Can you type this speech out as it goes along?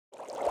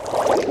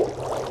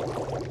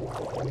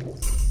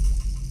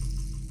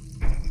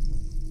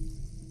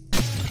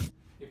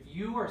If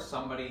you or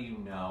somebody you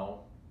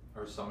know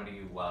or somebody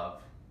you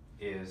love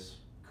is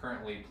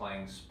currently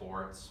playing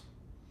sports,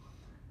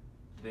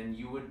 then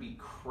you would be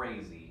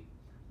crazy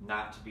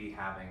not to be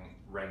having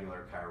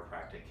regular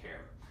chiropractic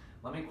care.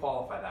 Let me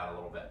qualify that a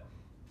little bit.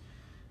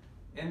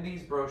 In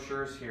these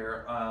brochures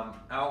here,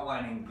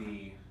 outlining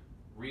the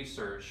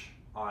research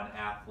on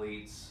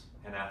athletes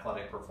and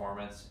athletic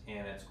performance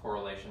and its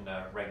correlation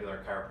to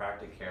regular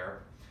chiropractic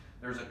care,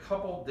 there's a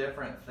couple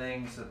different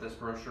things that this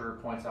brochure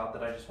points out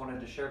that I just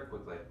wanted to share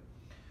quickly.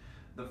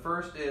 The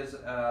first is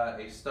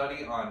a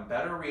study on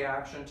better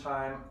reaction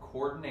time,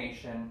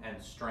 coordination,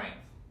 and strength.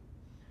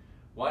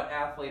 What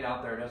athlete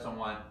out there doesn't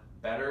want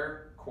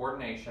better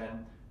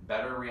coordination,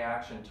 better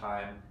reaction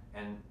time,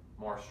 and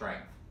more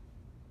strength?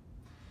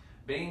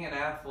 Being an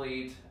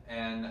athlete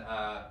and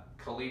a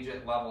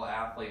collegiate level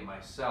athlete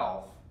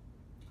myself,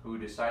 who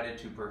decided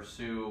to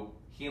pursue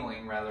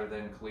healing rather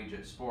than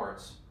collegiate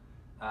sports,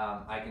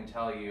 I can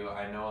tell you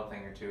I know a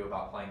thing or two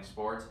about playing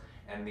sports,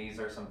 and these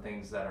are some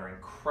things that are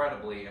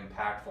incredibly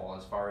impactful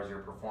as far as your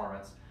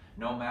performance,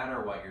 no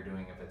matter what you're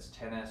doing, if it's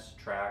tennis,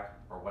 track,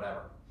 or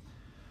whatever.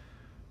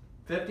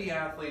 50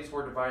 athletes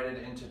were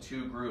divided into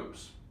two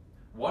groups.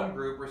 One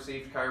group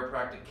received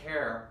chiropractic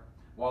care,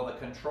 while the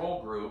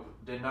control group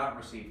did not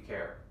receive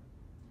care.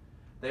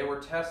 They were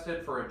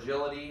tested for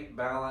agility,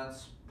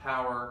 balance,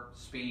 power,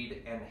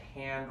 speed, and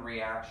hand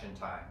reaction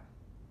time.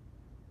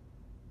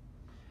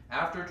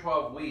 After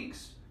 12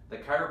 weeks, the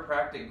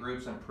chiropractic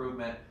group's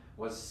improvement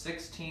was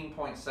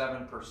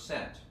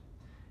 16.7%,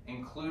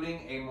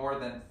 including a more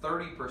than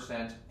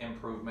 30%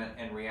 improvement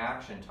in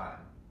reaction time.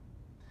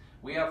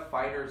 We have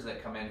fighters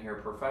that come in here,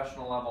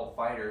 professional level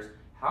fighters.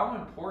 How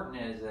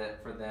important is it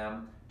for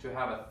them to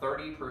have a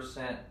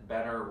 30%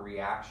 better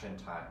reaction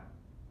time?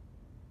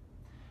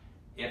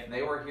 If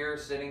they were here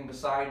sitting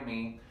beside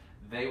me,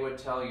 they would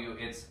tell you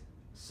it's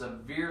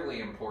severely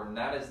important.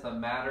 That is the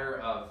matter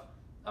of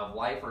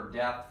life or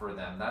death for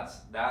them.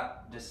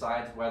 That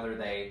decides whether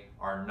they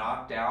are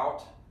knocked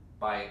out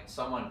by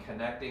someone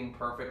connecting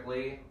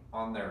perfectly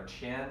on their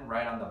chin,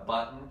 right on the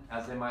button,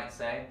 as they might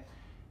say,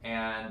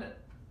 and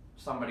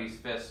somebody's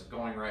fist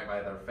going right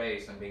by their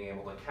face and being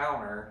able to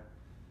counter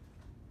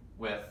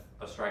with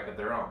a strike of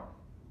their own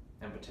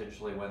and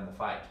potentially win the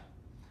fight.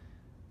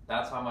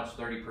 That's how much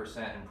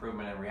 30%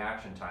 improvement in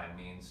reaction time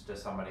means to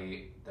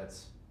somebody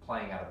that's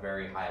playing at a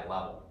very high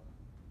level.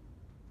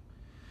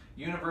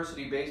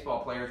 University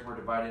baseball players were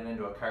divided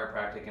into a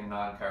chiropractic and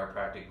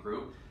non-chiropractic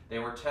group. They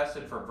were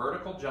tested for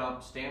vertical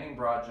jump, standing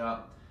broad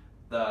jump,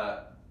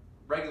 the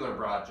regular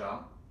broad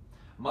jump,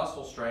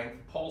 muscle strength,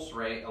 pulse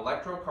rate,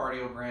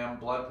 electrocardiogram,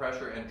 blood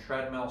pressure, and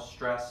treadmill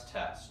stress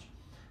test.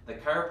 The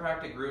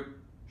chiropractic group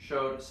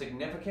showed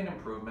significant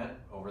improvement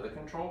over the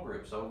control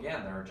group. So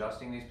again, they're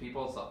adjusting these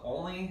people. It's the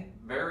only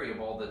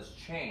variable that's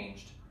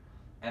changed,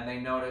 and they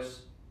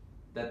notice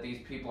that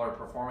these people are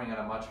performing at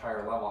a much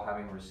higher level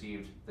having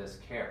received this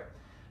care.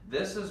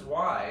 This is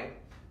why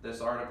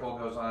this article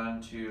goes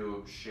on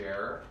to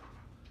share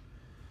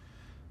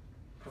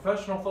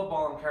professional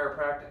football and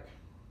chiropractic.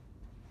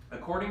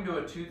 According to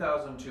a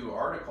 2002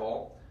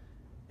 article,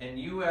 in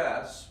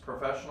U.S.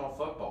 professional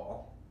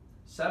football,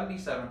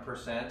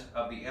 77%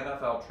 of the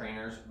NFL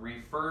trainers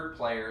referred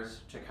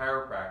players to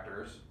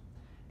chiropractors,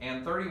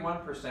 and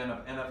 31%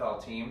 of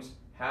NFL teams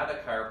had a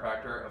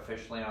chiropractor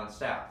officially on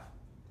staff.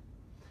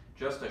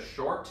 Just a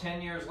short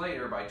 10 years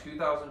later, by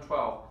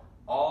 2012,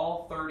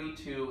 all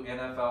 32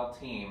 NFL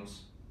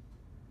teams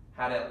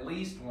had at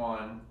least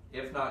one,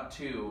 if not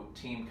two,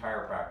 team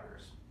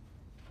chiropractors.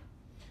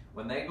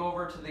 When they go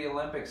over to the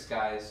Olympics,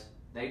 guys,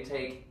 they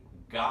take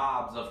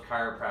gobs of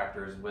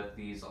chiropractors with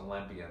these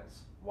Olympians.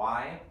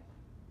 Why?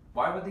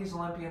 Why would these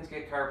Olympians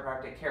get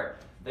chiropractic care?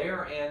 They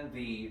are in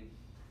the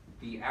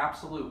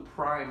absolute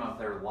prime of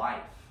their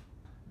life.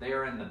 They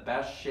are in the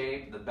best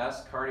shape, the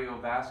best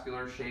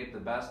cardiovascular shape, the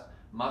best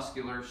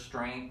muscular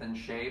strength and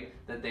shape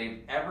that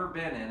they've ever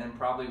been in and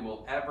probably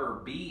will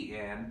ever be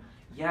in,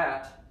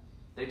 yet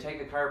they take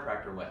a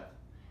chiropractor with.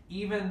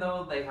 Even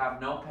though they have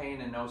no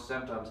pain and no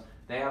symptoms,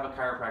 they have a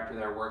chiropractor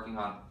there working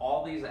on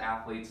all these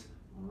athletes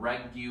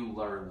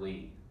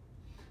regularly.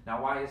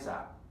 Now, why is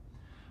that?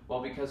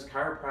 Well, because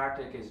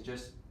chiropractic is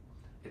just,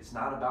 it's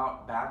not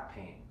about back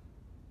pain.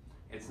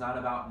 It's not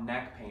about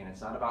neck pain.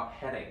 It's not about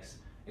headaches.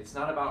 It's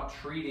not about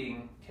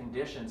treating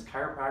conditions.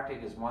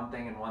 Chiropractic is one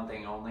thing and one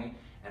thing only,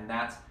 and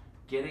that's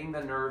getting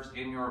the nerves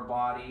in your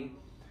body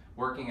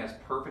working as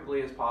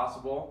perfectly as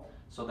possible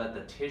so that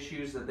the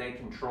tissues that they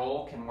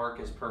control can work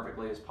as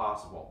perfectly as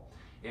possible.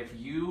 If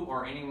you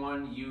or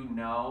anyone you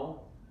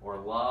know or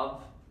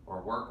love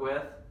or work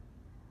with,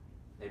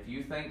 if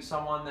you think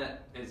someone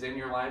that is in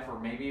your life or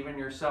maybe even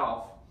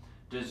yourself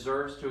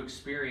deserves to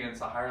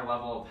experience a higher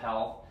level of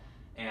health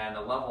and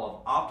a level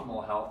of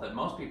optimal health that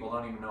most people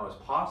don't even know is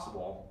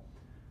possible,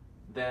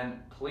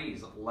 then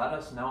please let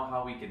us know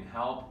how we can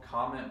help.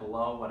 Comment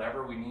below,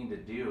 whatever we need to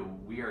do.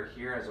 We are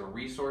here as a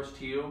resource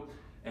to you,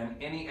 and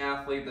any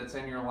athlete that's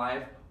in your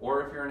life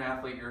or if you're an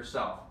athlete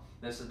yourself.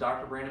 This is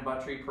Dr. Brandon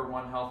Buttry for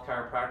OneHealth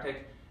Chiropractic,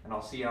 and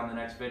I'll see you on the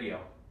next video.